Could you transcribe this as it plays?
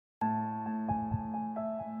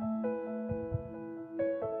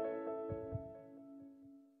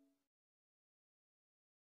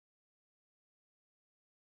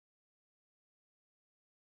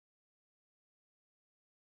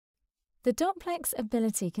The Dopplex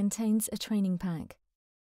Ability contains a training pack,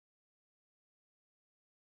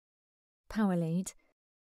 power lead,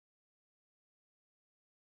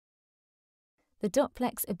 the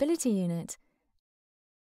Dopplex Ability Unit,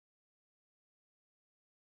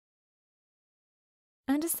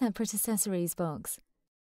 and a separate accessories box.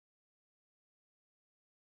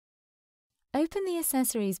 Open the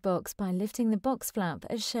accessories box by lifting the box flap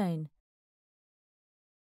as shown.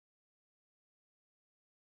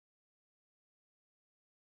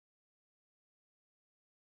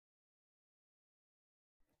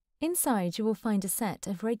 Inside you will find a set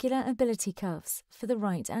of regular ability cuffs for the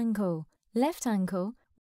right ankle, left ankle,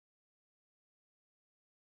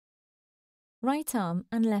 right arm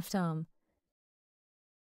and left arm.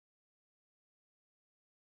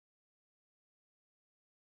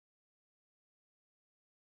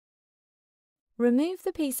 Remove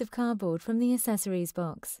the piece of cardboard from the accessories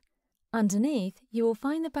box. Underneath, you will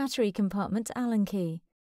find the battery compartment Allen key,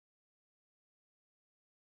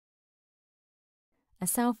 a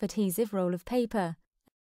self-adhesive roll of paper,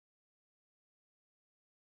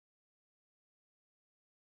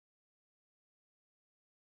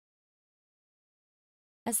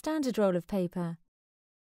 a standard roll of paper,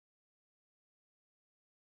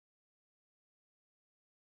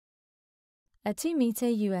 a 2-meter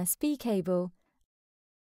USB cable,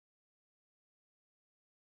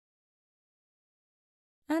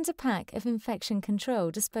 and a pack of infection control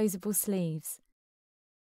disposable sleeves.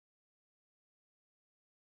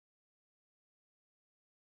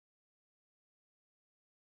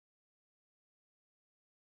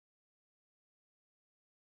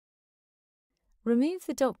 Remove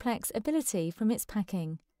the Dopplex Ability from its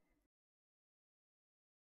packing.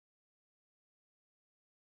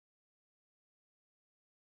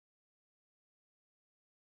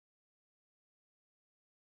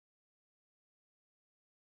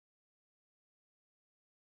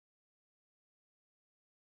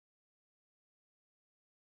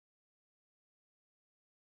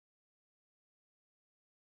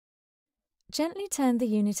 Gently turn the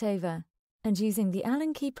unit over, and using the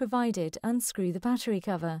Allen key provided, unscrew the battery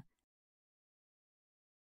cover.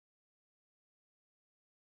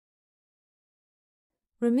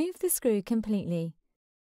 Remove the screw completely.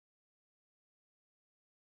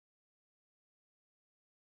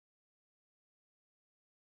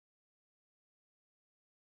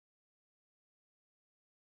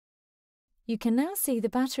 You can now see the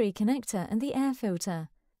battery connector and the air filter.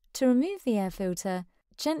 To remove the air filter,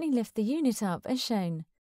 gently lift the unit up as shown.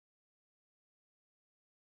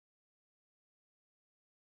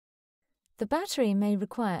 The battery may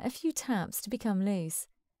require a few taps to become loose.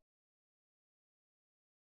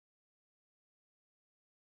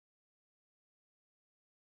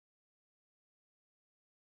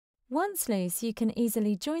 Once loose, you can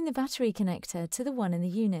easily join the battery connector to the one in the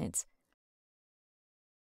unit.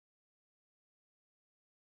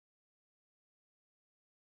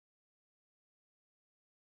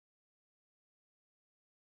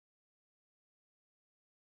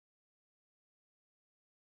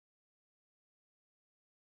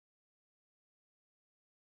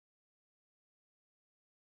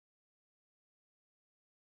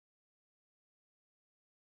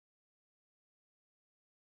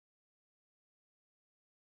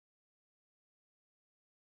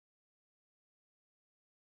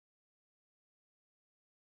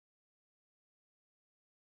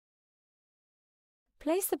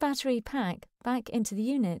 Place the battery pack back into the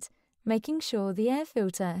unit, making sure the air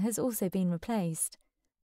filter has also been replaced.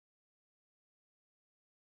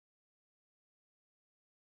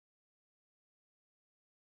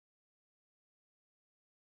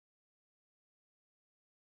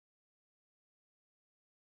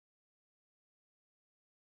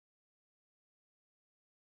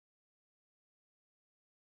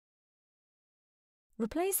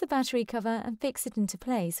 Replace the battery cover and fix it into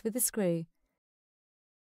place with a screw.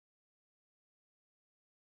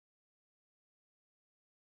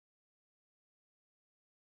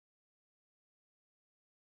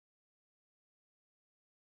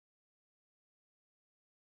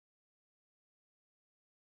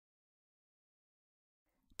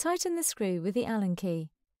 Tighten the screw with the Allen key.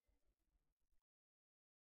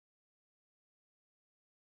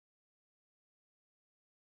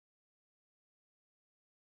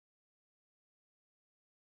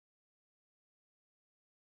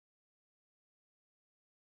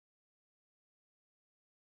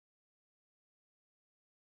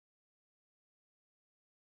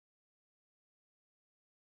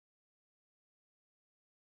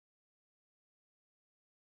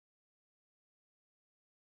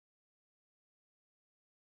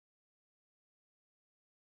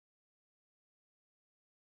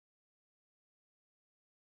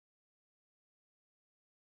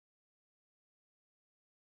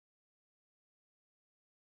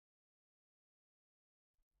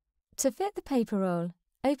 To fit the paper roll,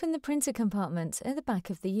 open the printer compartment at the back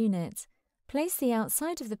of the unit. Place the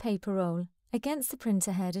outside of the paper roll against the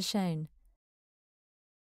printer head as shown.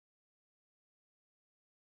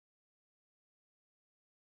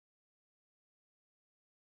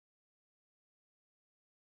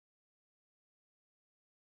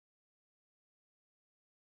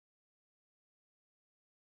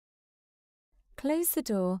 Close the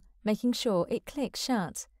door, making sure it clicks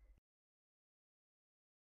shut.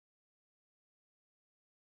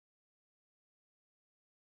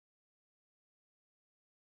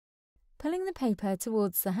 Pulling the paper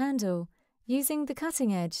towards the handle, using the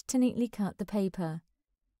cutting edge to neatly cut the paper.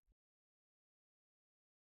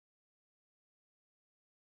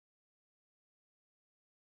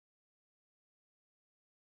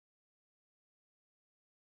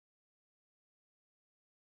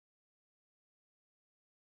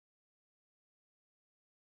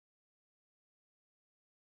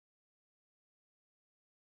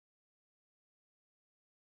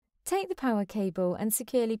 Take the power cable and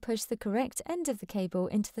securely push the correct end of the cable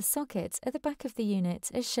into the socket at the back of the unit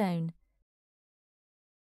as shown.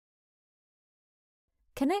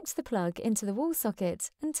 Connect the plug into the wall socket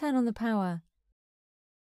and turn on the power.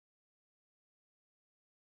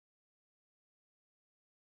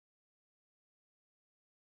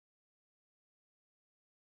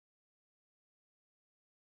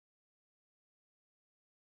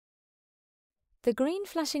 The green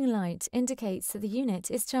flashing light indicates that the unit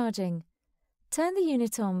is charging. Turn the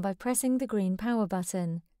unit on by pressing the green power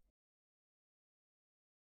button.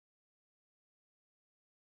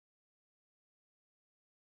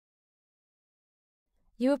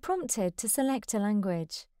 You are prompted to select a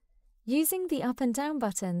language. Using the up and down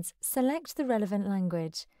buttons, select the relevant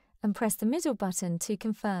language and press the middle button to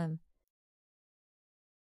confirm.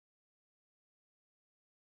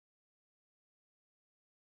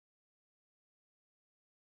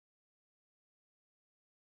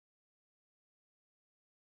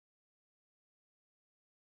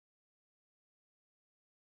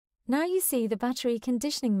 Now you see the battery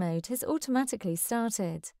conditioning mode has automatically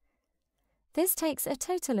started. This takes a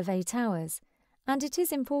total of 8 hours, and it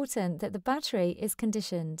is important that the battery is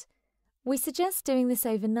conditioned. We suggest doing this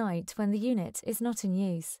overnight when the unit is not in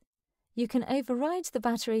use. You can override the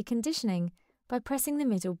battery conditioning by pressing the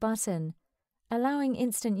middle button, allowing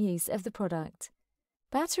instant use of the product.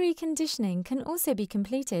 Battery conditioning can also be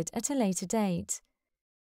completed at a later date.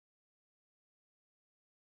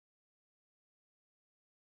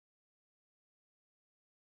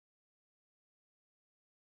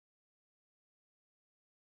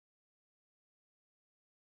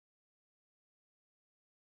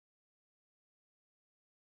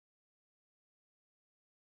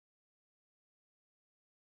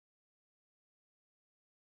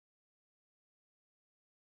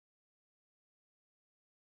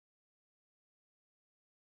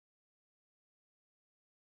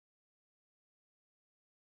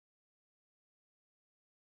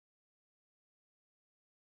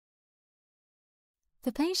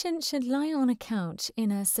 The patient should lie on a couch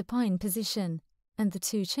in a supine position, and the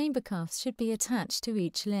 2 chamber cuffs should be attached to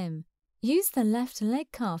each limb. Use the left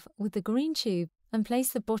leg cuff with the green tube and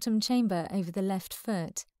place the bottom chamber over the left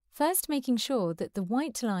foot, first making sure that the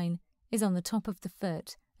white line is on the top of the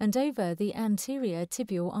foot and over the anterior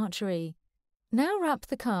tibial artery. Now wrap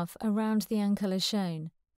the cuff around the ankle as shown.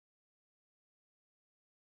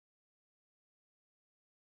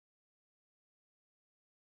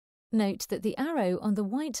 Note that the arrow on the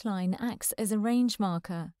white line acts as a range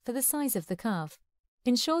marker for the size of the cuff.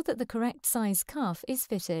 Ensure that the correct size cuff is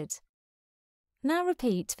fitted. Now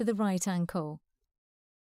repeat for the right ankle.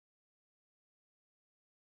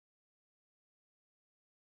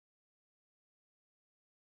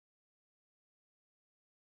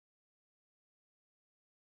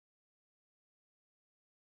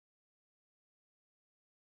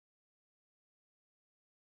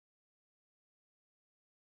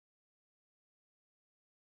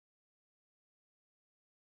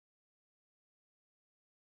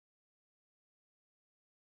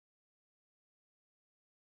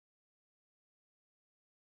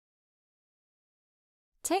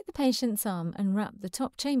 Take the patient's arm and wrap the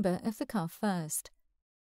top chamber of the cuff first.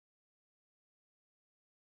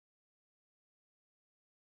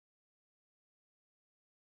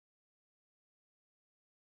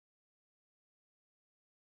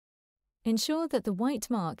 Ensure that the white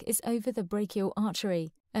mark is over the brachial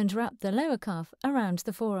artery and wrap the lower cuff around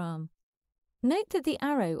the forearm. Note that the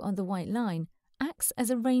arrow on the white line acts as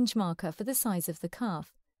a range marker for the size of the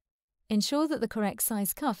cuff. Ensure that the correct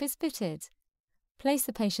size cuff is fitted. Place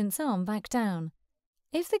the patient's arm back down.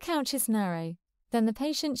 If the couch is narrow, Then the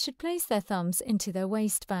patient should place their thumbs into their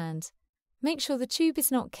waistband. Make sure the tube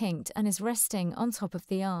is not kinked and is resting on top of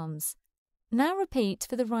the arms. Now repeat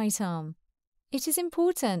for the right arm. It is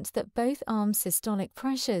important that both arm systolic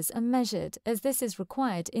pressures are measured, as this is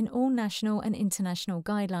required in all national and international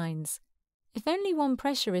guidelines. If only one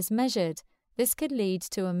pressure is measured, this could lead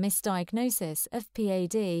to a misdiagnosis of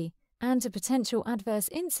PAD and a potential adverse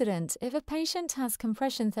incident if a patient has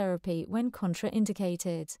compression therapy when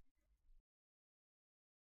contraindicated.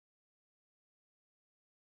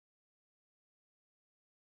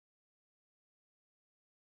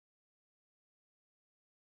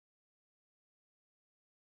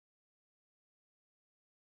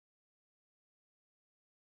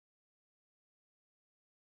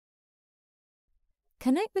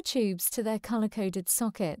 Connect the tubes to their colour-coded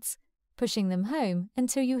sockets, pushing them home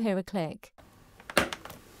until you hear a click.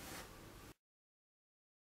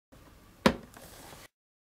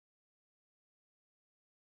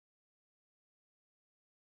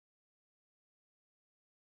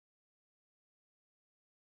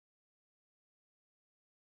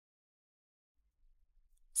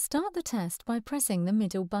 Start the test by pressing the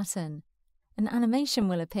middle button. An animation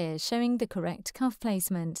will appear showing the correct cuff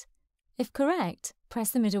placement. If correct,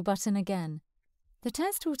 press the middle button again. The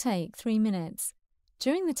test will take 3 minutes.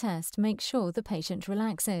 During the test, make sure the patient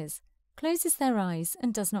relaxes, closes their eyes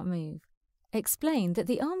and does not move. Explain that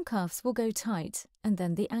the arm cuffs will go tight and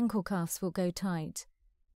then the ankle cuffs will go tight.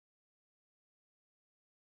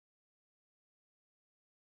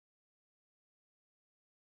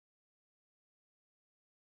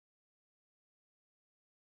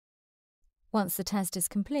 Once the test is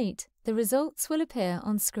complete, the results will appear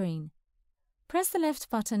on screen. Press the left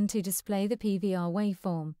button to display the PVR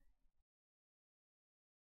waveform.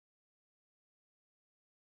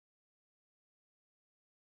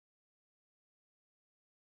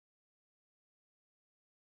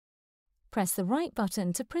 Press the right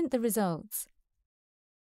button to print the results.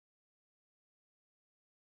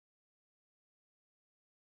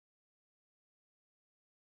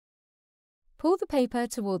 Pull the paper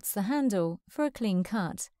towards the handle for a clean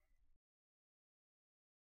cut.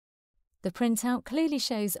 The printout clearly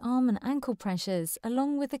shows arm and ankle pressures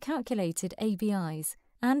along with the calculated ABIs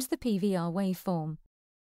and the PVR waveform.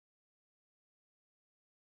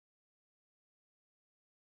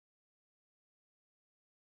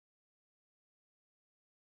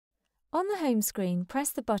 On the home screen,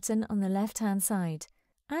 press the button on the left-hand side.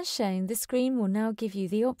 As shown, the screen will now give you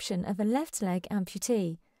the option of a left leg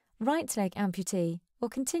amputee, right leg amputee, or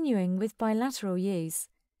continuing with bilateral use.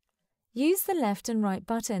 Use the left and right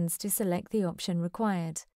buttons to select the option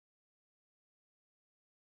required.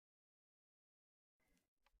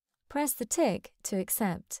 Press the tick to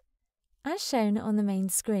accept. As shown on the main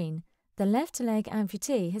screen, the left leg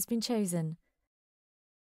amputee has been chosen.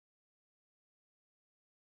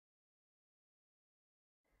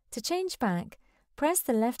 To change back, press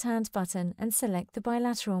the left-hand button and select the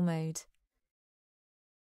bilateral mode.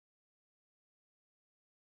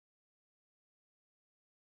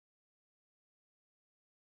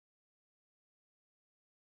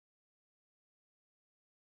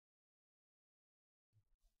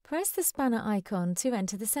 Press the spanner icon to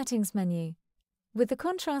enter the settings menu. With the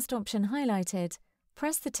contrast option highlighted,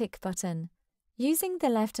 press the tick button. Using the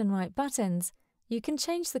left and right buttons, you can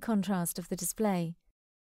change the contrast of the display.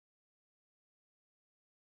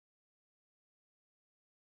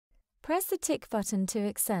 Press the tick button to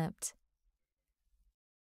accept.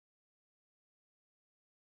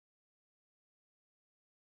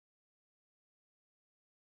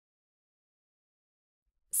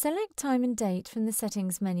 Select time and date from the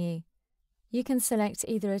settings menu. You can select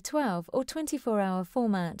either a 12 or 24-hour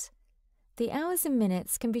format. The hours and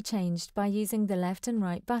minutes can be changed by using the left and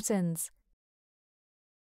right buttons.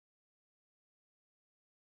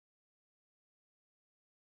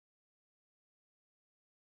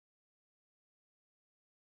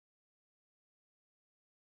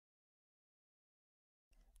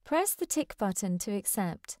 Press the tick button to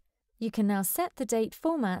accept. You can now set the date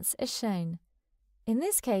formats as shown. In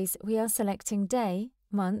this case, we are selecting day,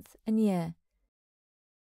 month, and year.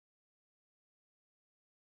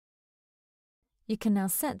 You can now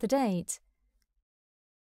set the date.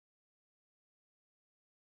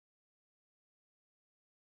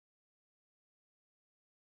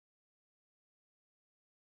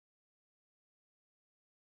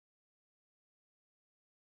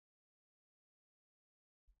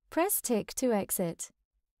 Press tick to exit.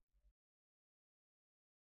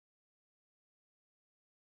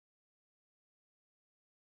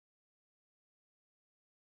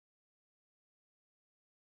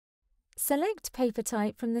 Select paper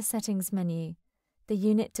type from the settings menu. The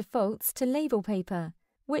unit defaults to label paper,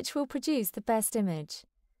 which will produce the best image.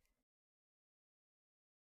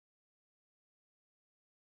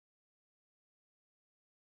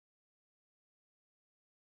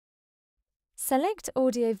 Select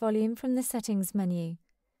Audio Volume from the Settings menu.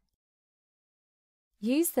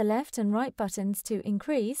 Use the left and right buttons to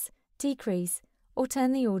increase, decrease, or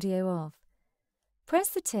turn the audio off. Press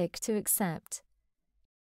the tick to accept.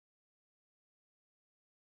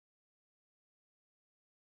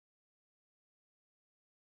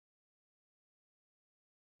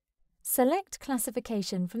 Select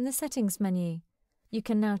Classification from the Settings menu. You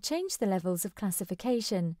can now change the levels of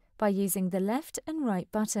classification by using the left and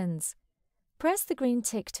right buttons. Press the green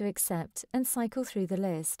tick to accept and cycle through the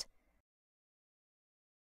list.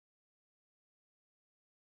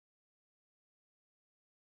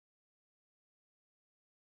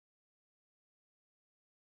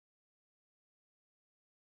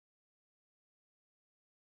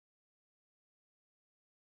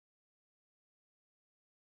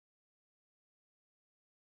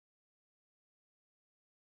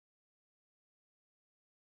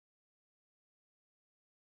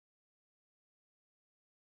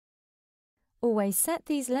 Always set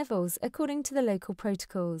these levels according to the local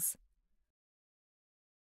protocols.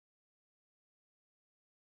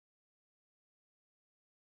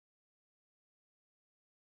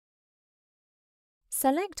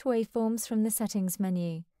 Select Waveforms from the Settings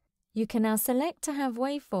menu. You can now select to have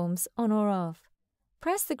waveforms on or off.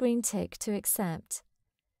 Press the green tick to accept.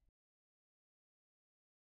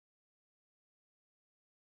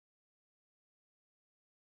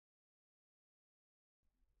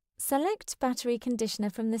 Select Battery Conditioner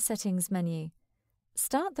from the Settings menu.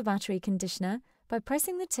 Start the battery conditioner by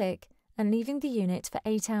pressing the tick and leaving the unit for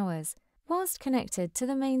 8 hours, whilst connected to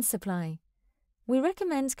the mains supply. We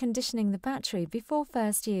recommend conditioning the battery before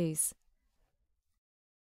first use.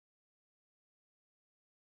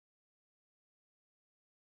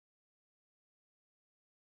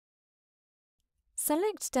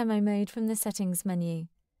 Select Demo Mode from the Settings menu.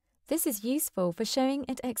 This is useful for showing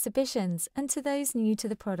at exhibitions and to those new to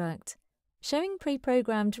the product. Showing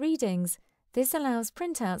pre-programmed readings, this allows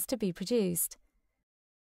printouts to be produced.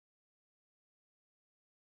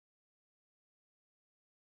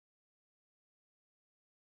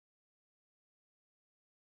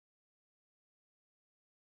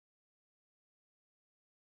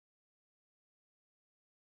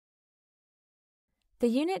 The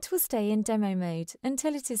unit will stay in demo mode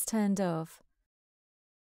until it is turned off.